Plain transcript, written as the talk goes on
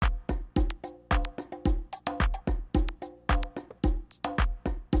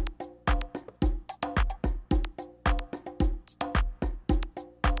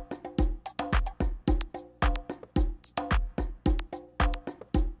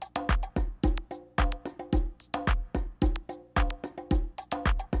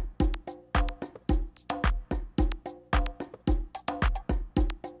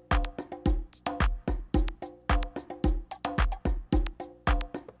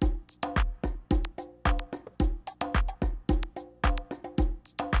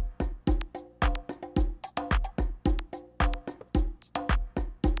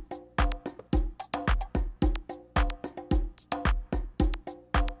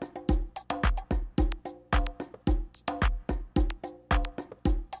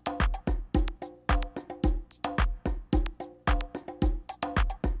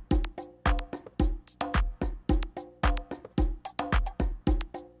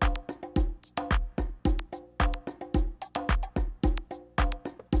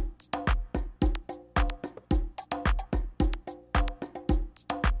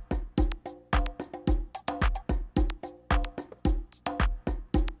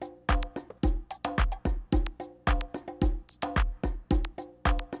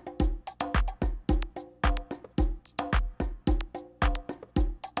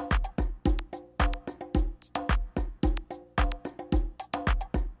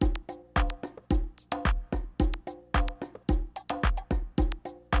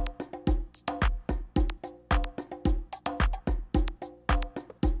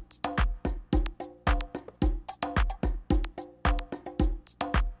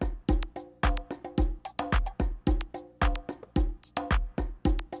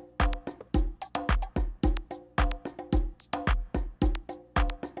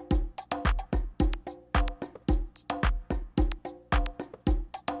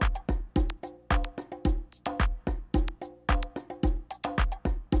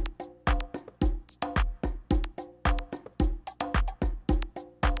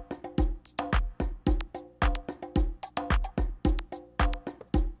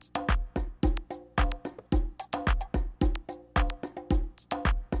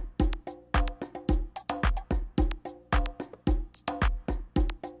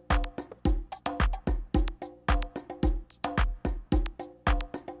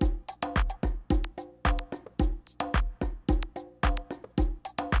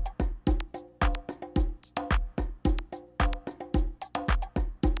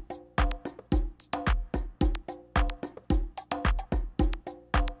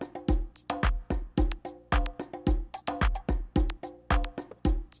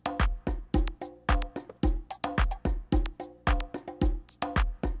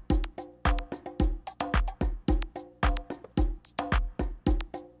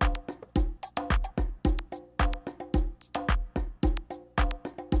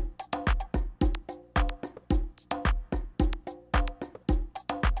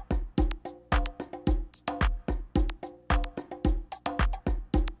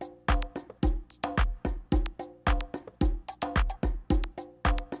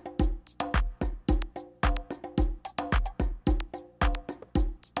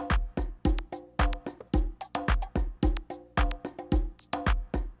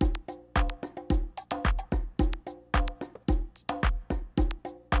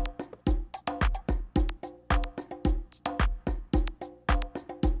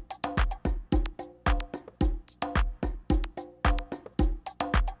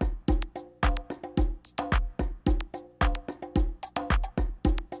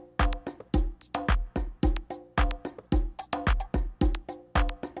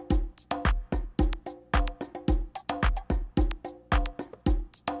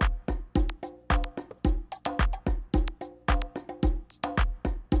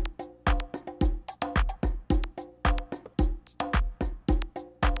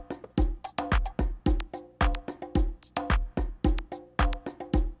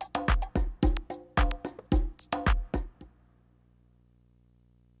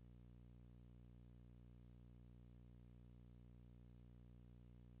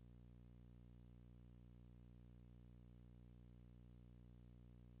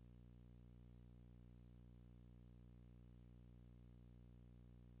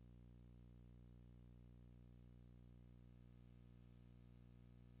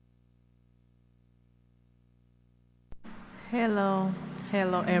Hello,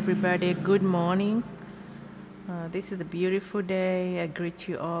 hello everybody. Good morning. This is a beautiful day. I greet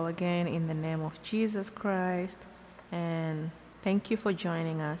you all again in the name of Jesus Christ, and thank you for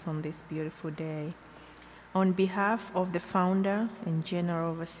joining us on this beautiful day. On behalf of the founder and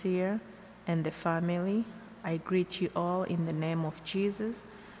general overseer and the family, I greet you all in the name of Jesus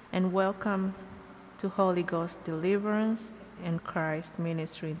and welcome to Holy Ghost Deliverance and Christ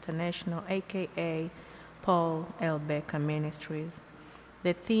Ministry International, aka Paul L. Becker Ministries.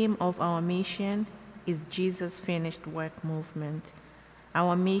 The theme of our mission is Jesus Finished Work Movement.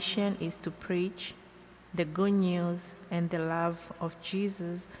 Our mission is to preach the good news and the love of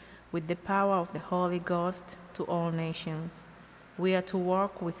Jesus with the power of the Holy Ghost to all nations. We are to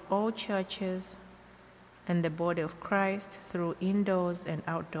work with all churches and the body of Christ through indoors and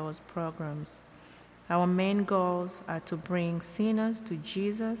outdoors programs. Our main goals are to bring sinners to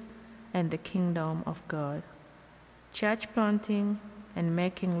Jesus and the kingdom of God. Church planting and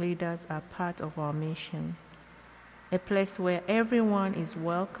making leaders are part of our mission, a place where everyone is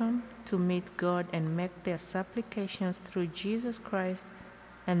welcome to meet God and make their supplications through Jesus Christ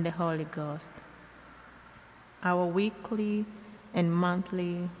and the Holy Ghost. Our weekly and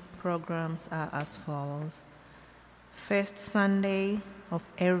monthly programs are as follows. First Sunday of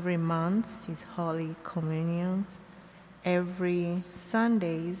every month is Holy Communion. Every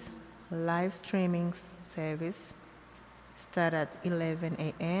Sunday's live streaming service start at 11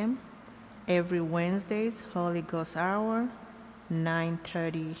 a.m. Every Wednesday's Holy Ghost Hour,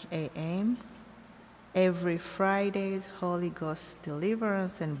 9:30 a.m. Every Friday's Holy Ghost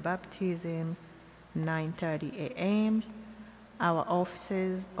Deliverance and Baptism, 9:30 a.m. Our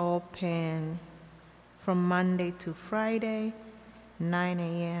offices open from Monday to Friday, 9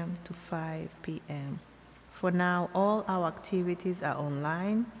 a.m. to 5 p.m. For now, all our activities are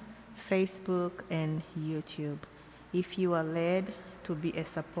online, Facebook and YouTube. If you are led to be a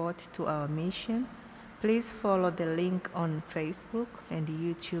support to our mission, please follow the link on Facebook and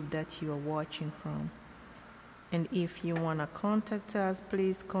YouTube that you are watching from. And if you want to contact us,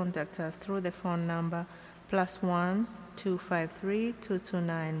 please contact us through the phone number +1 253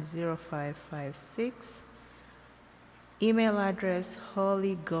 229 0556. Email address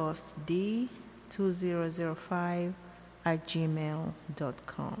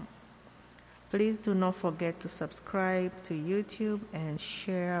holyghostd2005@gmail.com. Please do not forget to subscribe to YouTube and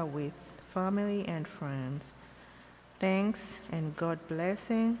share with family and friends. Thanks and God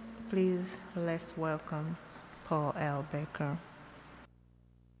blessing. Please let's welcome Paul L. Becker.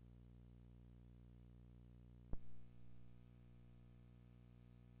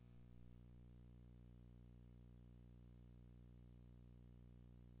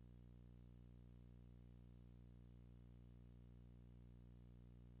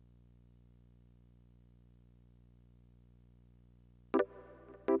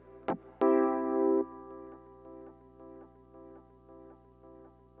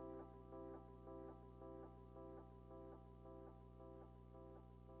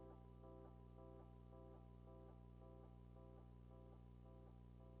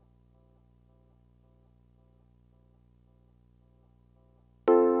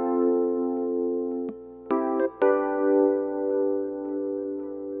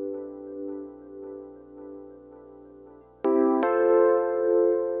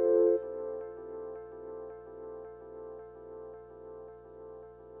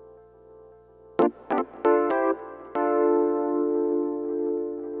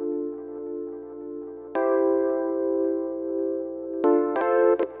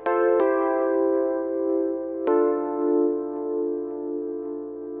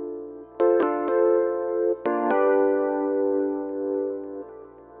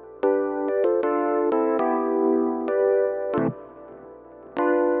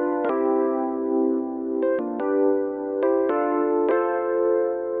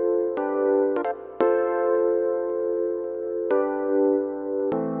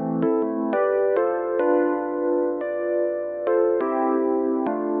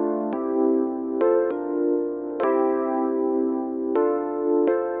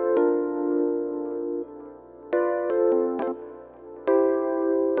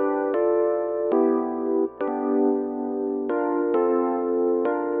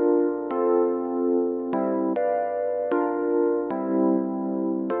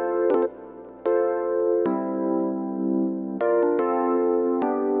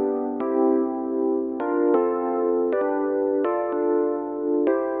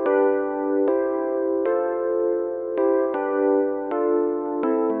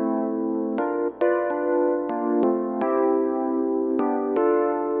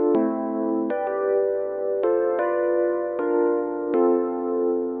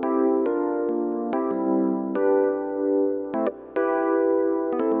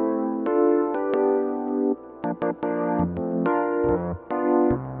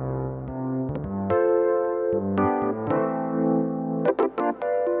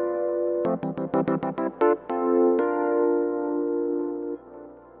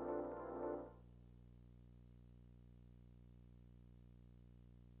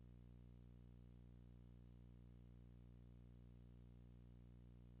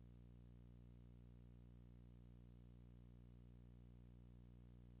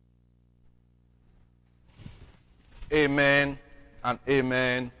 Amen and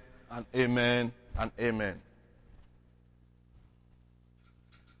amen and amen and amen.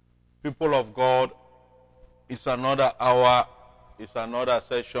 People of God, it's another hour, it's another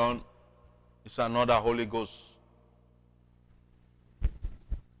session, it's another Holy Ghost.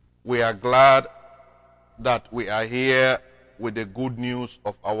 We are glad that we are here with the good news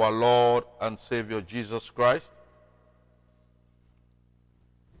of our Lord and Savior Jesus Christ.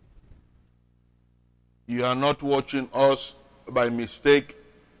 You are not watching us by mistake,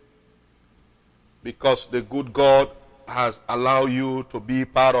 because the good God has allowed you to be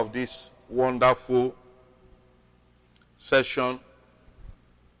part of this wonderful session.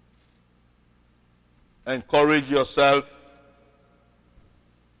 Encourage yourself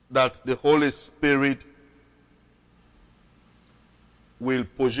that the Holy Spirit will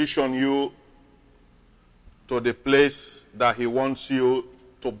position you to the place that He wants you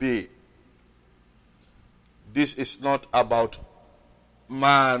to be. This is not about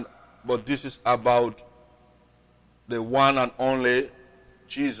man, but this is about the one and only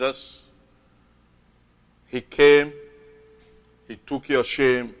Jesus. He came, He took your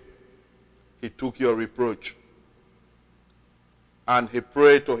shame, He took your reproach. And He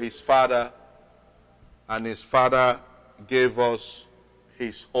prayed to His Father, and His Father gave us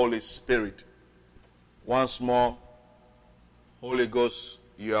His Holy Spirit. Once more, Holy Ghost,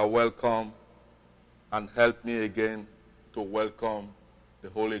 you are welcome, and help me again to welcome the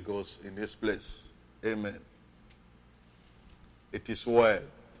Holy Ghost in this place. Amen. It is well.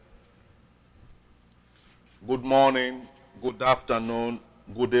 Good morning, good afternoon,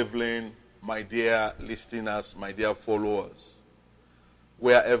 good evening, my dear listeners, my dear followers.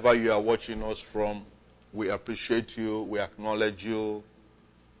 Wherever you are watching us from, we appreciate you, we acknowledge you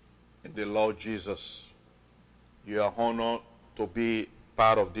in the Lord Jesus. You are honored to be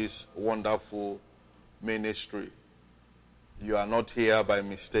part of this wonderful ministry. You are not here by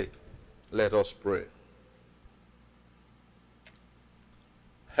mistake. Let us pray.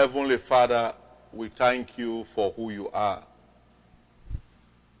 Heavenly Father, we thank you for who you are.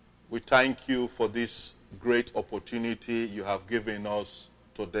 We thank you for this great opportunity you have given us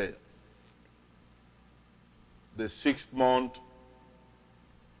today. The 6th month,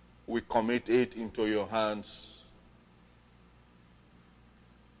 we commit it into your hands.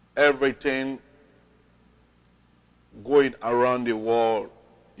 Everything going around the world,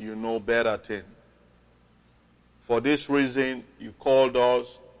 you know better thing. For this reason, you called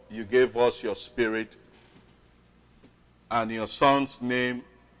us, you gave us your Spirit, and your Son's name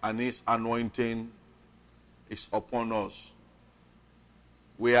and His anointing is upon us.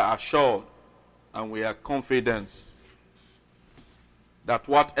 We are assured and we are confident that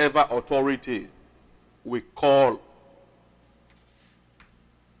whatever authority we call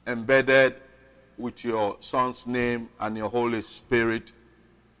embedded with your Son's name and your Holy Spirit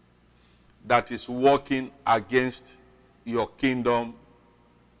that is working against your kingdom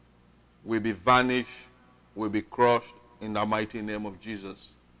will be vanished, will be crushed in the mighty name of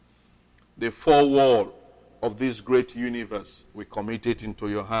Jesus. The four wall of this great universe, we commit it into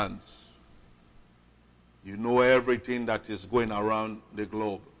your hands. You know everything that is going around the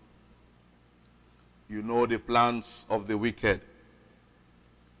globe. You know the plans of the wicked.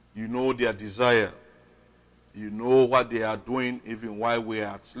 You know their desire. You know what they are doing even while we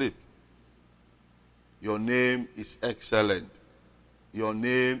are asleep. Your name is excellent. Your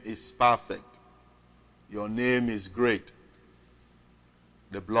name is perfect. Your name is great.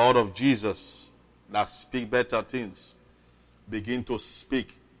 The blood of Jesus that speaks better things begin to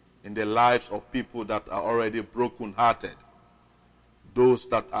speak in the lives of people that are already broken-hearted, those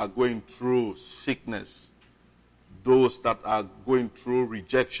that are going through sickness, those that are going through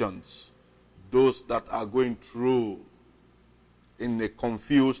rejections, those that are going through in a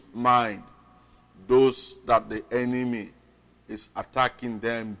confused mind, those that the enemy is attacking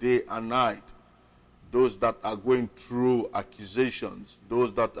them day and night, those that are going through accusations,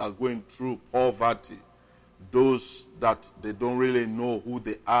 those that are going through poverty, those that they don't really know who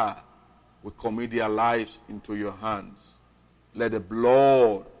they are, we commit their lives into your hands. Let the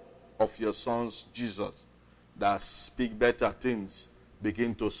blood of your Son Jesus that speak better things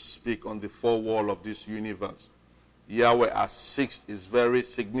begin to speak on the four wall of this universe. Yahweh, at 6 is very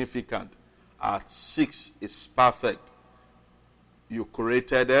significant. At 6 is perfect. You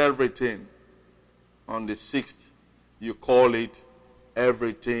created everything. On the 6th, you call it,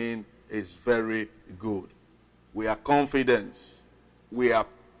 everything is very good. We are confident. We are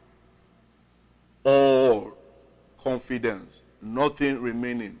all confidence. Nothing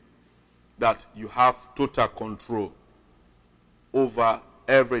remaining. That you have total control over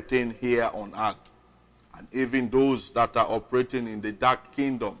everything here on earth. and even those that are operating in the dark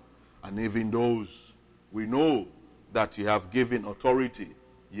kingdom, and even those we know that you have given authority,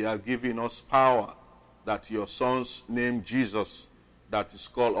 you have given us power, that your son's name Jesus, that is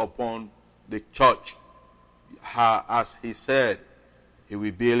called upon the church, as he said, he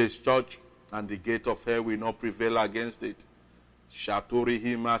will build his church, and the gate of hell will not prevail against it. Shatori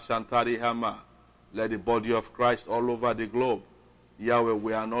hima santari hama. Let the body of Christ all over the globe. Yahweh,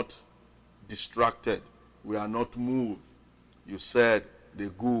 we are not distracted. We are not moved. You said the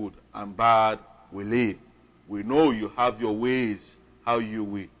good and bad will live. We know you have your ways, how you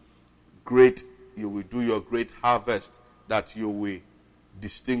will do your great harvest, that you will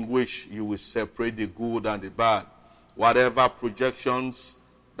distinguish, you will separate the good and the bad. Whatever projections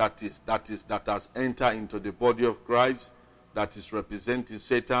that has entered into the body of Christ, that is representing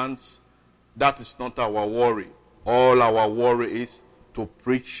Satan's, that is not our worry. All our worry is to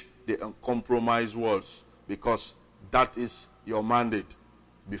preach the uncompromised words, because that is your mandate.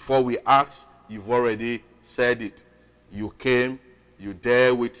 Before we ask, you've already said it. You came, you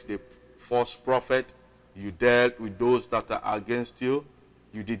dealt with the false prophet, you dealt with those that are against you.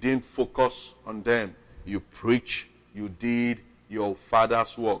 You didn't focus on them. You preached, you did your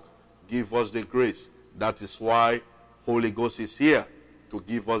Father's work. Give us the grace. That is why Holy Ghost is here, to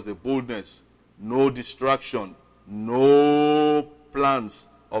give us the boldness. No distraction, no plans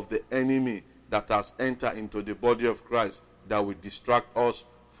of the enemy that has entered into the body of Christ that will distract us,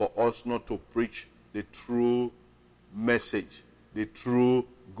 for us not to preach the true message, the true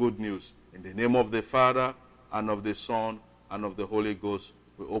good news. In the name of the Father, and of the Son, and of the Holy Ghost,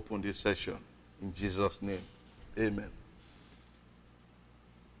 we open this session. In Jesus' name, amen.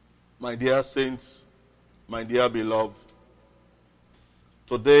 My dear saints, my dear beloved,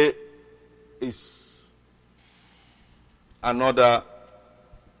 today is another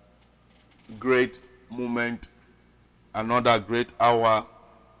great moment, another great hour.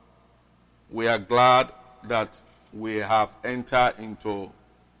 We are glad that we have entered into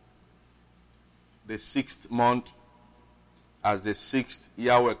the 6th month. As the 6th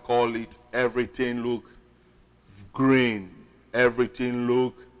Yahweh call it, everything look green, everything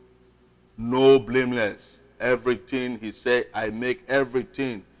look no blameless. Everything, he said, I make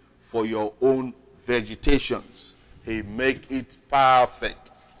everything for your own vegetations. He make it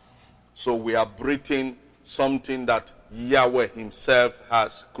perfect. So we are breathing something that Yahweh himself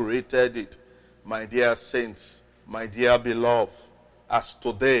has created it. My dear saints, my dear beloved, as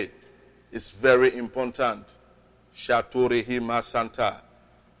today is very important, Shaturi Hima Santa,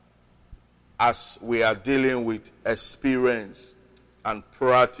 as we are dealing with experience and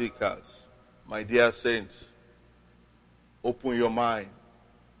practicals, my dear saints, open your mind,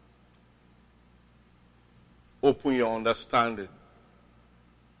 open your understanding,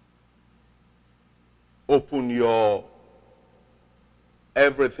 open your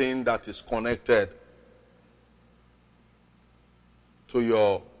everything that is connected to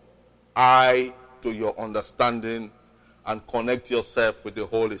your eye, to your understanding, and connect yourself with the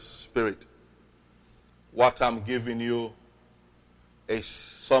Holy Spirit. What I'm giving you is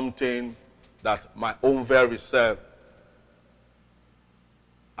something that my own very self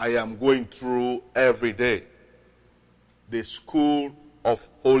I am going through every day. The school of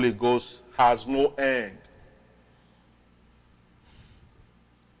Holy Ghost has no end.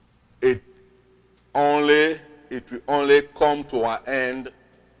 It will only come to an end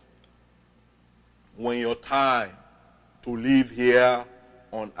when your time to live here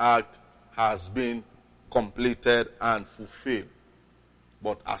on earth has been completed and fulfilled.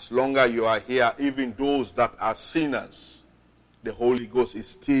 But as long as you are here, even those that are sinners, the Holy Ghost is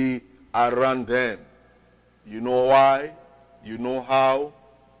still around them. You know why? You know how?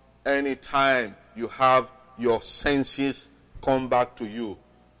 Anytime you have your senses come back to you,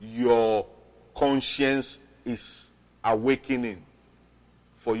 your conscience is awakening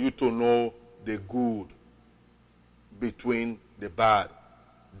for you to know the good between the bad.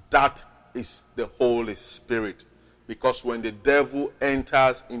 That is the Holy Spirit. Because when the devil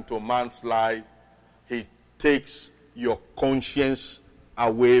enters into man's life, he takes your conscience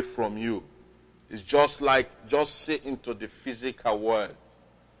away from you. It's just like, just see into the physical world.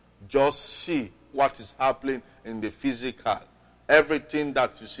 Just see what is happening in the physical. Everything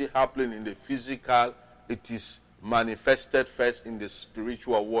that you see happening in the physical, it is manifested first in the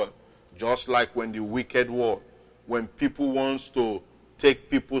spiritual world. Just like when the wicked world, when people want to take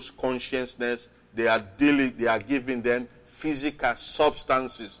people's consciousness, they are giving them physical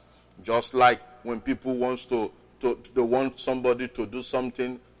substances. Just like when people they want somebody to do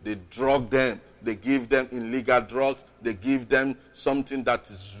something, they drug them, they give them illegal drugs, they give them something that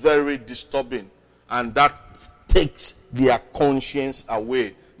is very disturbing. and that takes their conscience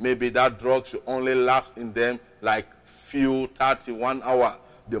away. Maybe that drug should only last in them like 31 hours.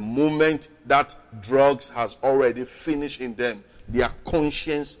 The moment that drugs has already finished in them, their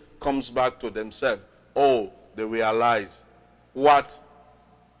conscience comes back to themselves. Oh, they realize, what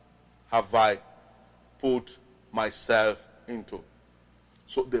have I put myself into?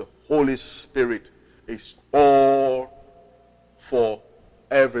 So the Holy Spirit is all for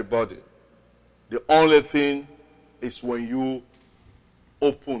everybody. The only thing is when you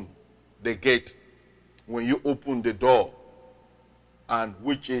open the gate, when you open the door, and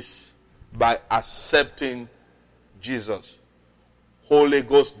which is by accepting Jesus. Holy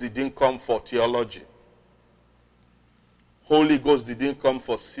Ghost didn't come for theology. Holy Ghost didn't come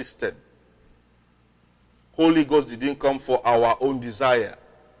for system. Holy Ghost didn't come for our own desire.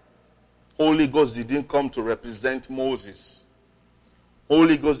 Holy Ghost didn't come to represent Moses.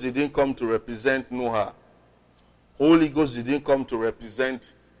 Holy Ghost didn't come to represent Noah. Holy Ghost didn't come to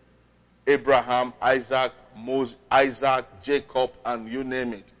represent Abraham, Isaac, Jacob, and you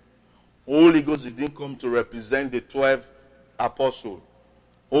name it. Holy Ghost didn't come to represent the 12 apostles.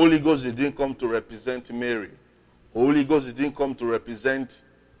 Holy Ghost didn't come to represent Mary. Holy Ghost didn't come to represent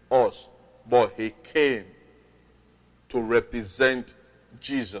us, but he came to represent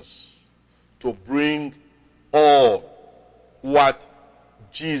Jesus, to bring all what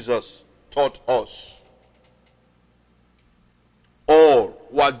Jesus taught us. All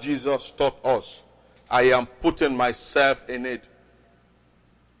what Jesus taught us. I am putting myself in it.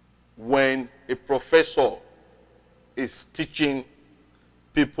 When a professor is teaching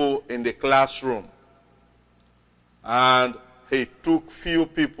people in the classroom and he took few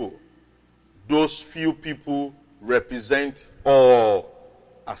people, those few people represent all.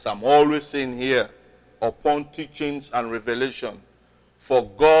 As I'm always saying here, upon teachings and revelation, for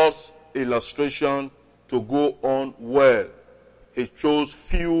God's illustration to go on well, he chose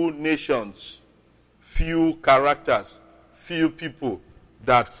few nations, few characters, few people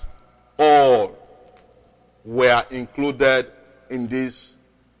that all were included in this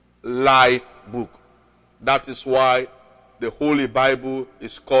life book. That is why the Holy Bible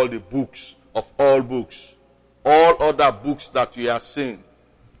is called the books of all books. All other books that you are seeing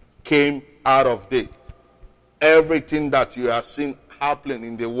came out of date. Everything that you are seeing happening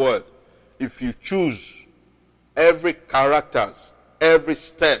in the world, if you choose every characters, every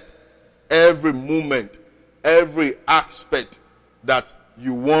step, every moment, every aspect that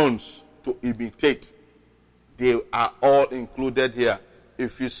you want to imitate, they are all included here.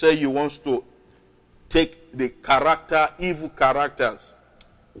 If you say you want to take the evil characters,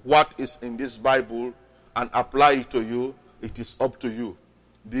 what is in this Bible, and apply it to you, it is up to you.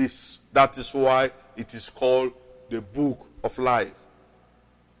 That is why it is called the book of life.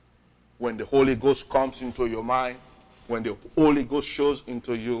 When the Holy Ghost comes into your mind, when the Holy Ghost shows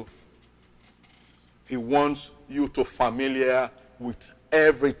into you, he wants you to familiar with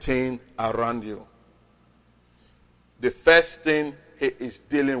everything around you. The first thing he is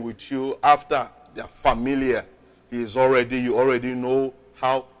dealing with you after they are familiar, you already know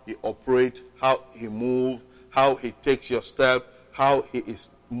how he operates, how he moves, how he takes your step, how he is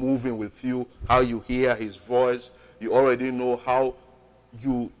moving with you, how you hear his voice. You already know how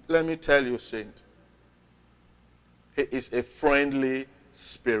let me tell you, saint, he is a friendly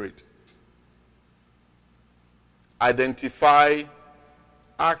spirit. Identify,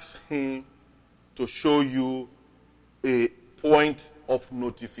 ask him to show you a point of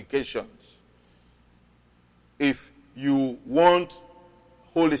notifications. If you want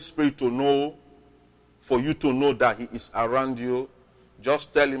Holy Spirit to know, for you to know that he is around you,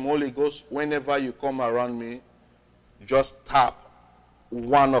 just tell him, Holy Ghost, whenever you come around me, just tap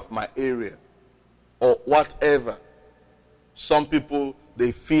one of my area or whatever. Some people,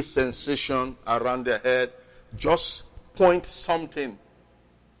 they feel sensation around their head. Just point something.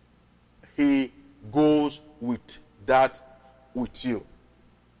 He goes with that with you.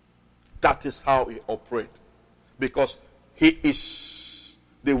 That is how he operates. Because he is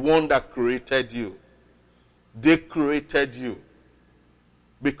the one that created you. They created you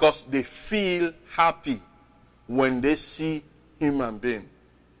because they feel happy when they see human being.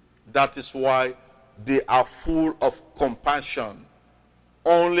 That is why they are full of compassion.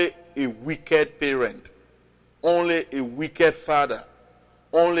 Only a wicked parent, only a wicked father,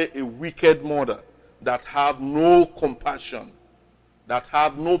 only a wicked mother that have no compassion, that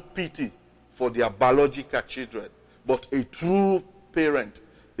have no pity for their biological children. But a true parent,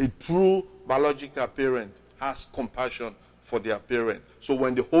 a true biological parent has compassion for their parent. So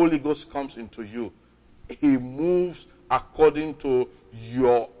when the Holy Ghost comes into you, he moves according to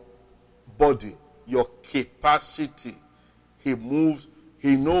your body, your capacity. He moves.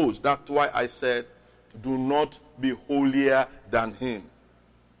 He knows. That's why I said, do not be holier than him.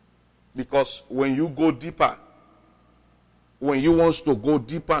 Because when you go deeper, when you want to go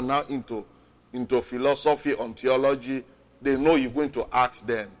deeper now into philosophy and theology, they know you're going to ask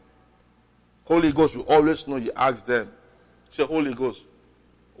them. Holy Ghost, you always know you ask them. Say, Holy Ghost,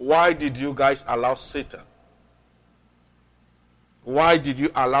 why did you guys allow Satan? Why did you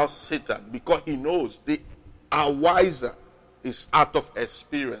allow Satan? Because he knows they are wiser. It's out of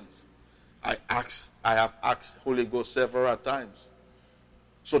experience. I have asked Holy Ghost several times.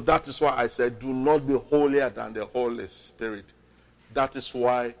 So that is why I said, do not be holier than the Holy Spirit. That is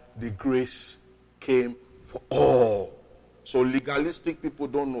why the grace came for all. So legalistic people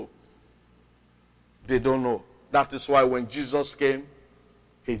don't know. They don't know. That is why when Jesus came,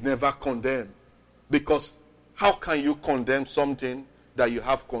 he never condemned. Because how can you condemn something that you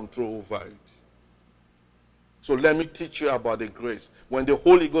have control over it? So let me teach you about the grace. When the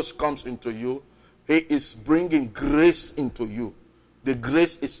Holy Ghost comes into you, he is bringing grace into you. The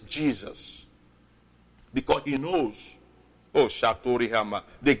grace is Jesus. Because he knows. Oh, Shatori Hama.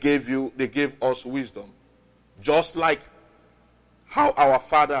 They gave us wisdom. Just like how our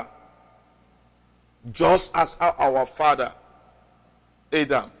Father, just as how our Father,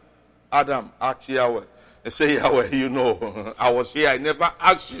 Adam asked Yahweh. They say, Yahweh, you know, I was here. I never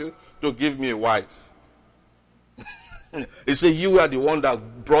asked you to give me a wife. He said, you are the one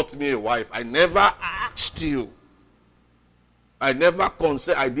that brought me a wife. I never asked you. I never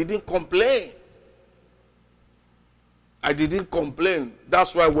I didn't complain. I didn't complain.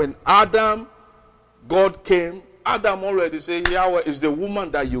 That's why when God came, Adam already said, Yahweh is the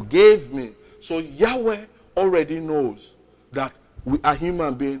woman that you gave me. So Yahweh already knows that we are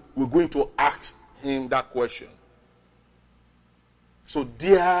human beings. We're going to ask him that question. So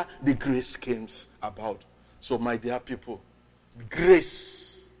there the grace came about. So my dear people,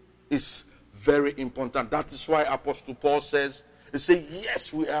 grace is very important. That is why Apostle Paul says, he says,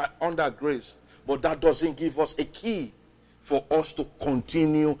 yes, we are under grace, but that doesn't give us a key for us to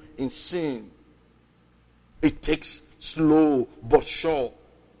continue in sin. It takes slow but sure.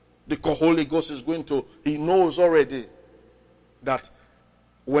 The Holy Ghost is going to, he knows already that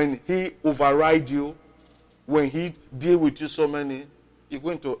when he override you, when he deal with you so many, you're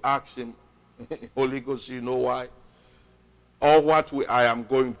going to ask him, Holy Ghost, you know why? All what I am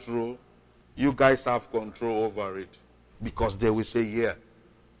going through, you guys have control over it. Because they will say, yeah,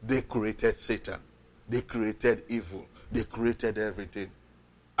 they created Satan. They created evil. They created everything.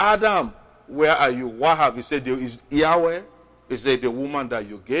 Adam, where are you? What have you said? Is Yahweh? He said, the woman that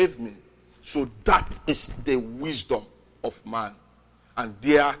you gave me. So that is the wisdom of man. And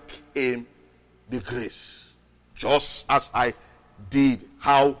there came the grace. Just as I did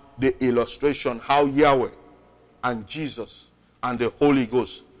how the illustration, how Yahweh and Jesus and the Holy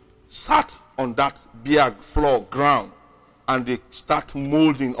Ghost sat on that bare floor ground and they start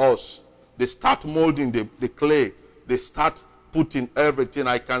molding us. They start molding the clay. They start putting everything.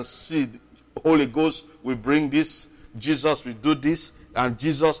 I can see the Holy Ghost will bring this. Jesus will do this. And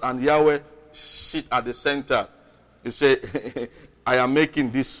Jesus and Yahweh sit at the center. He said, I am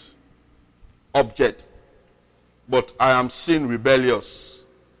making this object, but I am seeing rebellious.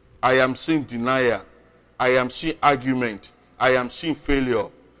 I am seeing denial. I am seeing argument. I am seeing failure.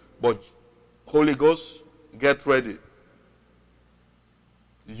 But Holy Ghost, get ready.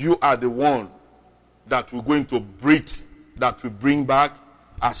 You are the one that we're going to breathe, that we bring back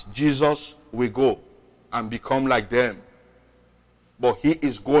as Jesus will go and become like them. But he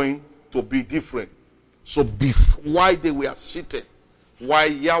is going to be different. So while they were seated, while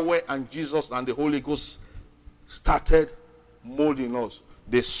Yahweh and Jesus and the Holy Ghost started molding us,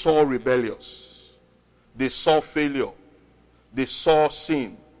 they saw rebellious. They saw failure. They saw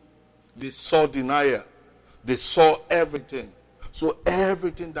sin. They saw denial. They saw everything. So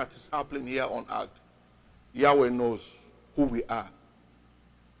everything that is happening here on earth, Yahweh knows who we are.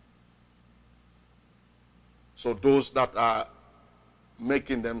 So those that are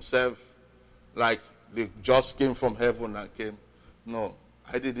making themselves like they just came from heaven and came. No,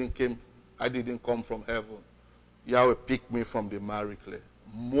 I didn't come from heaven. Yahweh picked me from the miry clay.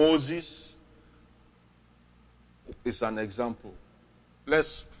 Moses is an example.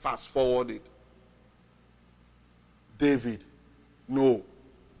 Let's fast forward it. David know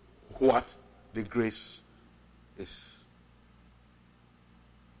what the grace is.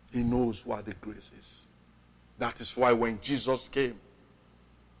 He knows what the grace is. That is why when Jesus came,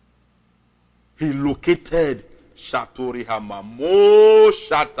 he located Shatori Hama, Mo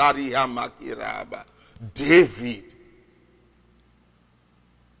Shatari Hama Kiraba, David.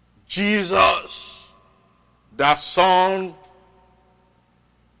 Jesus, the Son.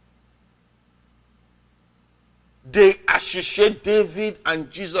 They associate David and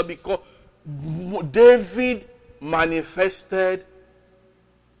Jesus because David manifested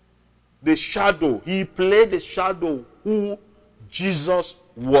the shadow. He played the shadow who Jesus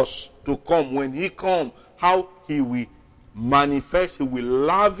was to come. When he come, how he will manifest, he will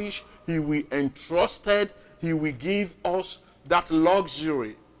lavish, he will entrusted, he will give us that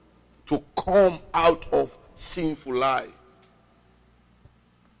luxury to come out of sinful life.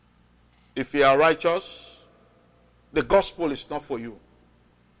 If you are righteous, the gospel is not for you.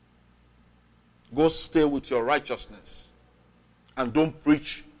 Go stay with your righteousness and don't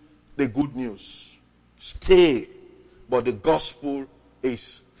preach the good news. Stay, but the gospel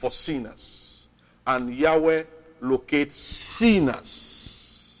is for sinners. And Yahweh locates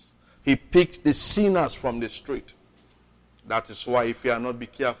sinners. He picks the sinners from the street. That is why if you are not be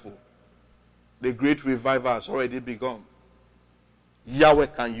careful, the great revival has already begun. Yahweh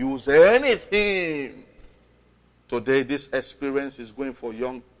can use anything. Today, this experience is going for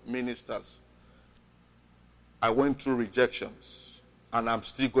young ministers. I went through rejections, and I'm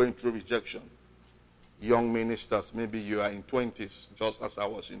still going through rejection. Young ministers, maybe you are in 20s, just as I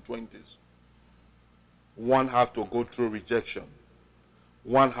was in 20s. One have to go through rejection.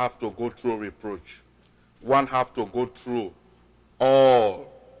 One have to go through reproach. One have to go through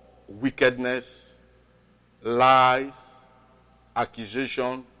all wickedness, lies,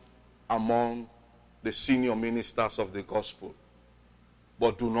 accusation among the senior ministers of the gospel.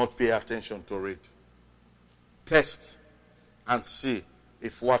 But do not pay attention to it. Test and see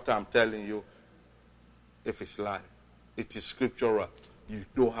if what I'm telling you, if it's lie. It is scriptural. You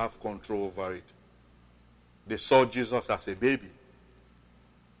don't have control over it. They saw Jesus as a baby.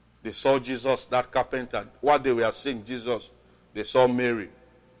 They saw Jesus, that carpenter. What they were seeing Jesus, they saw Mary.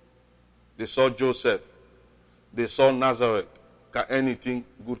 They saw Joseph. They saw Nazareth. Can anything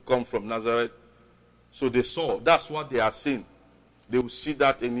good come from Nazareth? So they saw. That's what they are seeing. They will see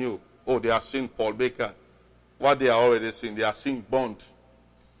that in you. Oh, they are seeing Paul Baker. What they are already seeing, they are seeing Bond.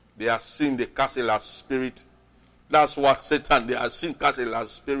 They are seeing the castle as spirit. That's what Satan, they are seeing castle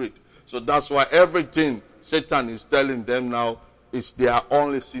as spirit. So that's why everything Satan is telling them now is they are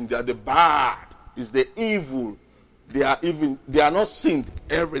only seeing. They are the bad. Is the evil. They are not seeing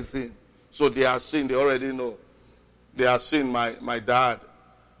everything. So they are seeing, they already know. They are seeing my dad.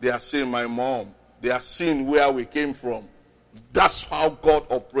 They are seeing my mom. They are seeing where we came from. That's how God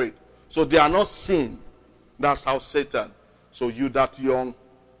operates. So they are not seeing. That's how Satan. So you that young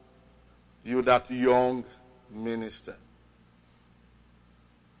minister.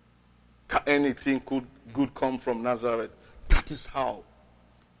 Can anything good come from Nazareth? That is how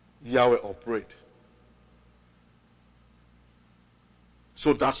Yahweh operates.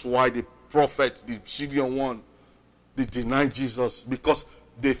 So that's why the prophets, the Syrian one, they deny Jesus because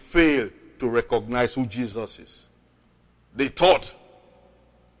they fail to recognize who Jesus is. They thought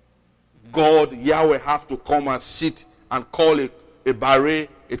God, Yahweh, have to come and sit and call a barrier,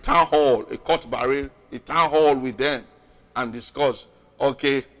 a town hall, a court barrier, a town hall with them and discuss,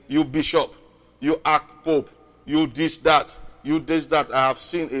 okay, you bishop, you archpope, you this, that, I have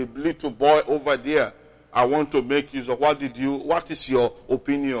seen a little boy over there. I want to make use of. What is your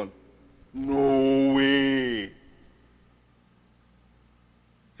opinion? No way.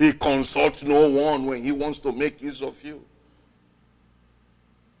 He consults no one when he wants to make use of you.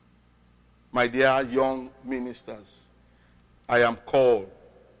 My dear young ministers, I am called.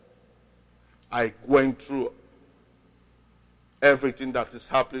 I went through everything that is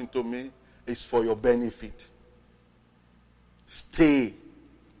happening to me is for your benefit. Stay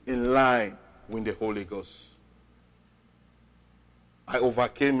in line with the Holy Ghost. I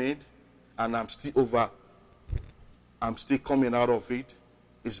overcame it, and I'm still coming out of it.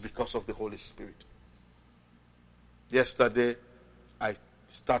 It's because of the Holy Spirit. Yesterday, I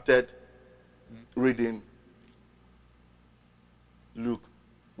started reading Luke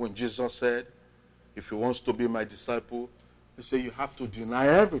when Jesus said, if he wants to be my disciple, he said you have to deny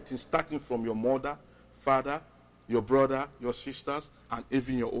everything, starting from your mother, father, your brother, your sisters, and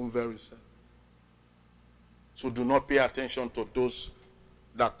even your own very self. So do not pay attention to those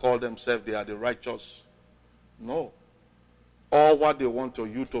that call themselves they are the righteous. No. All what they want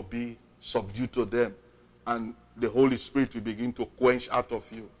you to be, subdue to them, and the Holy Spirit will begin to quench out of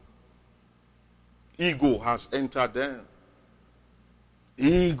you. Ego has entered them.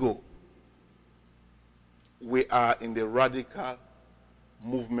 Ego. We are in the radical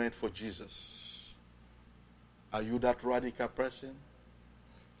movement for Jesus. Are you that radical person?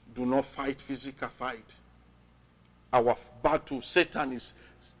 Do not fight physical fight. Our battle, Satan is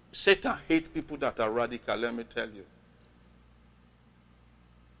Satan hates people that are radical, let me tell you.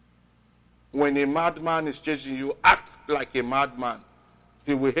 When a madman is chasing you, act like a madman.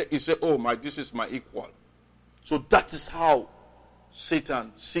 He say, oh, this is my equal. So that is how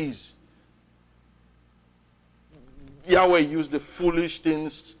Satan sees. Yahweh used the foolish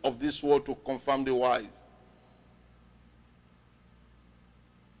things of this world to confirm the wise.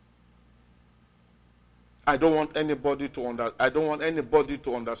 I don't want anybody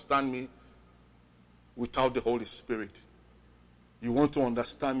to understand me without the Holy Spirit. You want to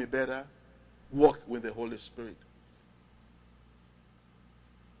understand me better? Walk with the Holy Spirit.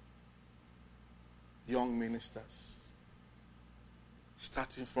 Young ministers,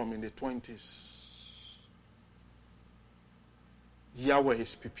 starting from in the 20s, Yahweh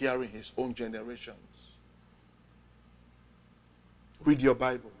is preparing his own generations. Read your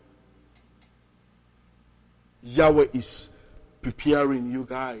Bible. Yahweh is preparing you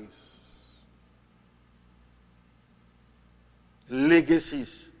guys.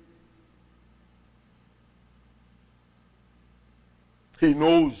 Legacies. He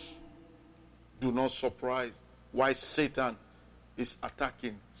knows. Do not surprise why Satan is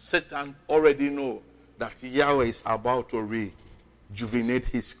attacking. Satan already knows that Yahweh is about to rejuvenate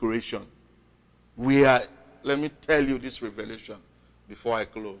his creation. Let me tell you this revelation before I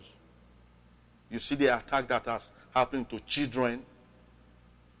close. You see the attack that has happened to children?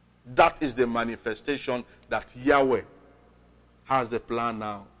 That is the manifestation that Yahweh has the plan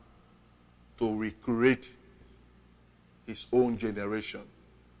now to recreate his own generation.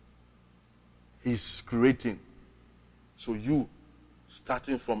 He's creating. So you,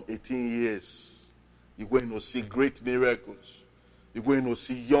 starting from 18 years, you're going to see great miracles. You're going to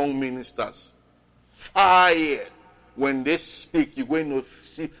see young ministers. Fire. When they speak, you're going to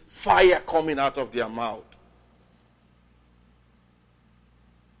see fire coming out of their mouth.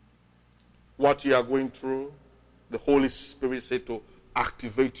 What you are going through, the Holy Spirit said to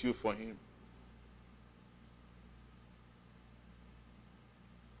activate you for him.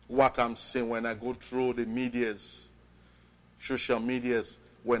 What I'm saying when I go through the medias, social medias,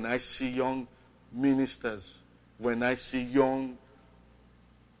 when I see young ministers, when I see young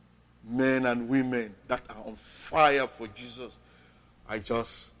men and women that are on fire for Jesus, I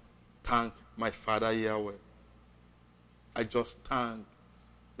just thank my Father Yahweh. I just thank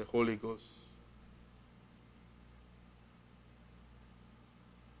the Holy Ghost.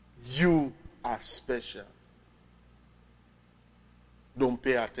 You are special. Don't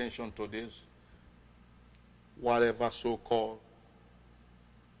pay attention to this. Whatever so-called.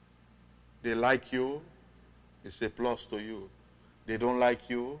 They like you, it's a plus to you. They don't like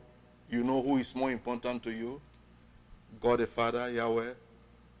you, you know who is more important to you? God the Father, Yahweh,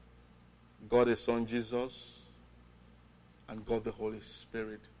 God the Son, Jesus, and God the Holy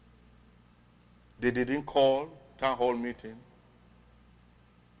Spirit. They didn't call town hall meeting.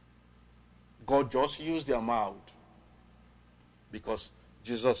 God just used their mouth. Because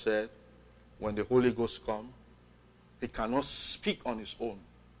Jesus said, when the Holy Ghost comes, he cannot speak on his own.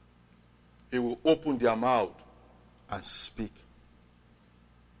 He will open their mouth and speak.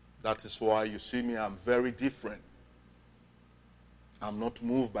 That is why you see me, I'm very different. I'm not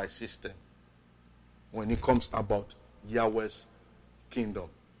moved by system when it comes about Yahweh's kingdom.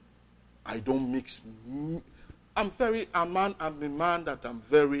 I don't mix. I'm a man that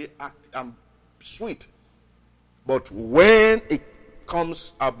I'm sweet. But when it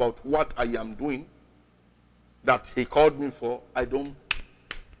comes about what I am doing, that he called me for, I'm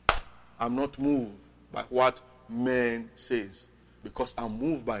not moved by what man says, because I'm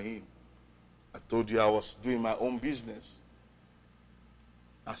moved by him. I told you I was doing my own business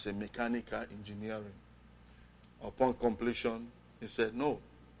as a mechanical engineering. Upon completion, he said, no,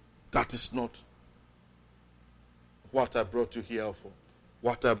 that is not what I brought you here for.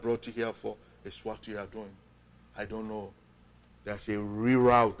 What I brought you here for is what you are doing. I don't know. There's a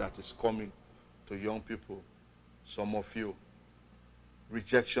reroute that is coming to young people. Some of you,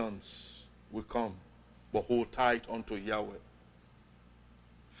 rejections will come, but hold tight onto Yahweh.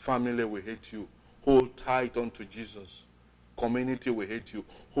 Family will hate you. Hold tight onto Jesus. Community will hate you.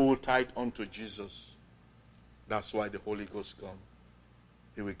 Hold tight onto Jesus. That's why the Holy Ghost comes.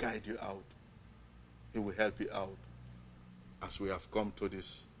 He will guide you out. He will help you out as we have come to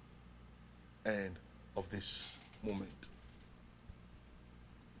this end of this moment.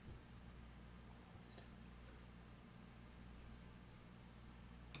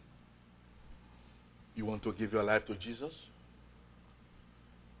 You want to give your life to Jesus?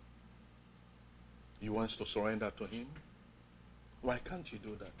 You want to surrender to him? Why can't you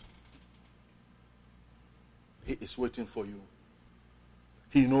do that? He is waiting for you.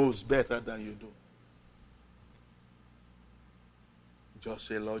 He knows better than you do. Just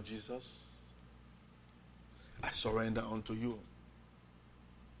say, Lord Jesus, I surrender unto you.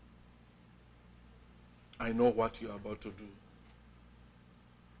 I know what you are about to do.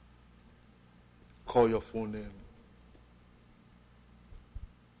 Call your full name.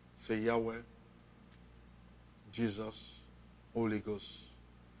 Say, Yahweh, Jesus, Holy Ghost,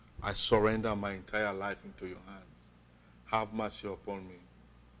 I surrender my entire life into your hands. Have mercy upon me.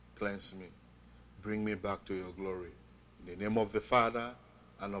 Cleanse me. Bring me back to your glory. In the name of the Father,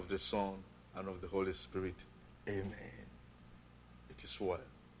 and of the Son, and of the Holy Spirit. Amen. It is well.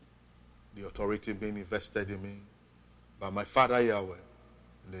 The authority being invested in me by my Father Yahweh,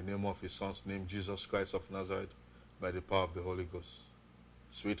 in the name of his Son's name, Jesus Christ of Nazareth, by the power of the Holy Ghost.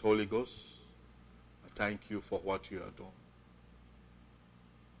 Sweet Holy Ghost, I thank you for what you are doing.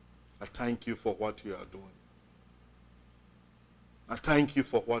 I thank you for what you are doing. I thank you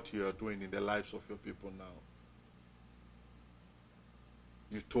for what you are doing in the lives of your people now.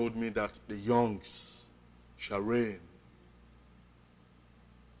 You told me that the youngs shall reign.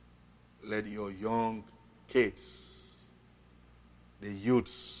 Let your young kids, the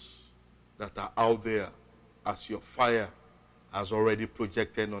youths that are out there, as your fire has already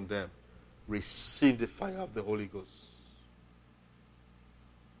projected on them, receive the fire of the Holy Ghost.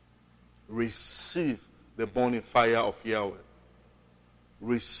 Receive the burning fire of Yahweh.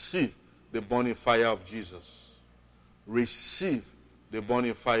 Receive the burning fire of Jesus. Receive the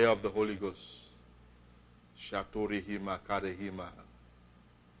burning fire of the Holy Ghost. Shatorihima karehima.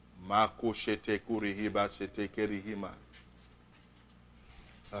 Mako shete kurihiba sete kerihima.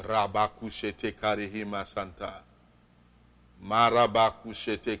 Rabaku shete karihima santa. Marabaku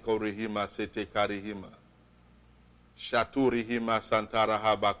shete korihima sete karihima. Shaturihima santa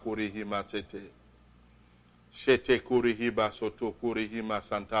rahaba kurihima sete. Shete kurihiba soto kurihima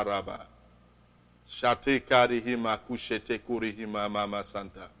santa raba. Shate karihima kushete kurihima mama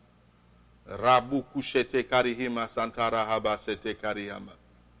santa. Rabu kushete karihima santa rahaba sete karihama.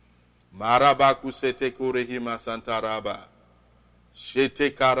 Maraba kusete kurihima santa raba. Shete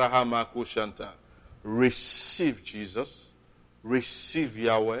karahama kushanta. Receive Jesus. Receive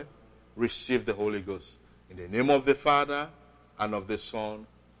Yahweh. Receive the Holy Ghost. In the name of the Father, and of the Son,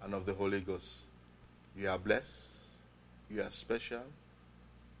 and of the Holy Ghost. You are blessed. You are special.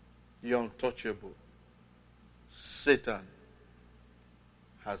 You are untouchable. Satan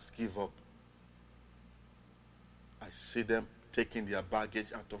has given up. I see them taking their baggage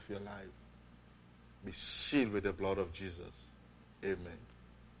out of your life. Be sealed with the blood of Jesus. Amen.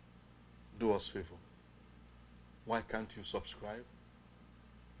 Do us a favor. Why can't you subscribe?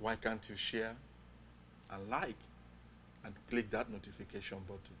 Why can't you share and like and click that notification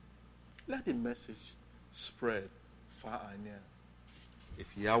button? Let the message spread far and near.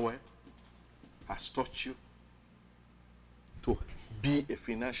 If Yahweh has taught you to be a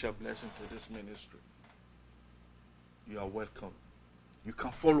financial blessing to this ministry, you are welcome. You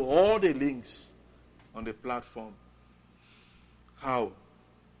can follow all the links on the platform. How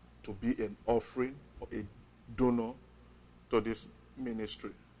to be an offering or a donor to this ministry.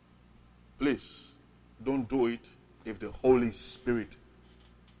 Please, don't do it if the Holy Spirit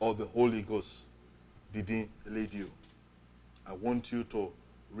or the Holy Ghost didn't lead you. I want you to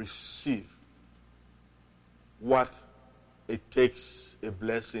receive what it takes a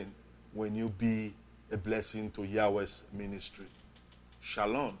blessing when you be a blessing to Yahweh's ministry.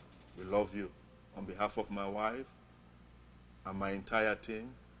 Shalom. We love you. On behalf of my wife and my entire team,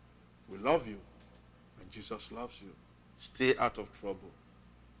 we love you. And Jesus loves you. Stay out of trouble.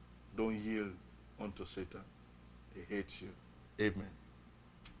 Don't yield unto Satan. He hates you. Amen.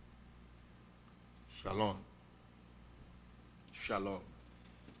 Shalom. Shalom.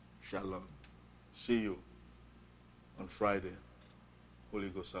 Shalom. See you on Friday, Holy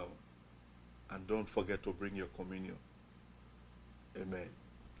Ghost hour. And don't forget to bring your communion. Amen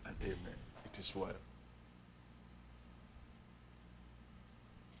and amen. It is well.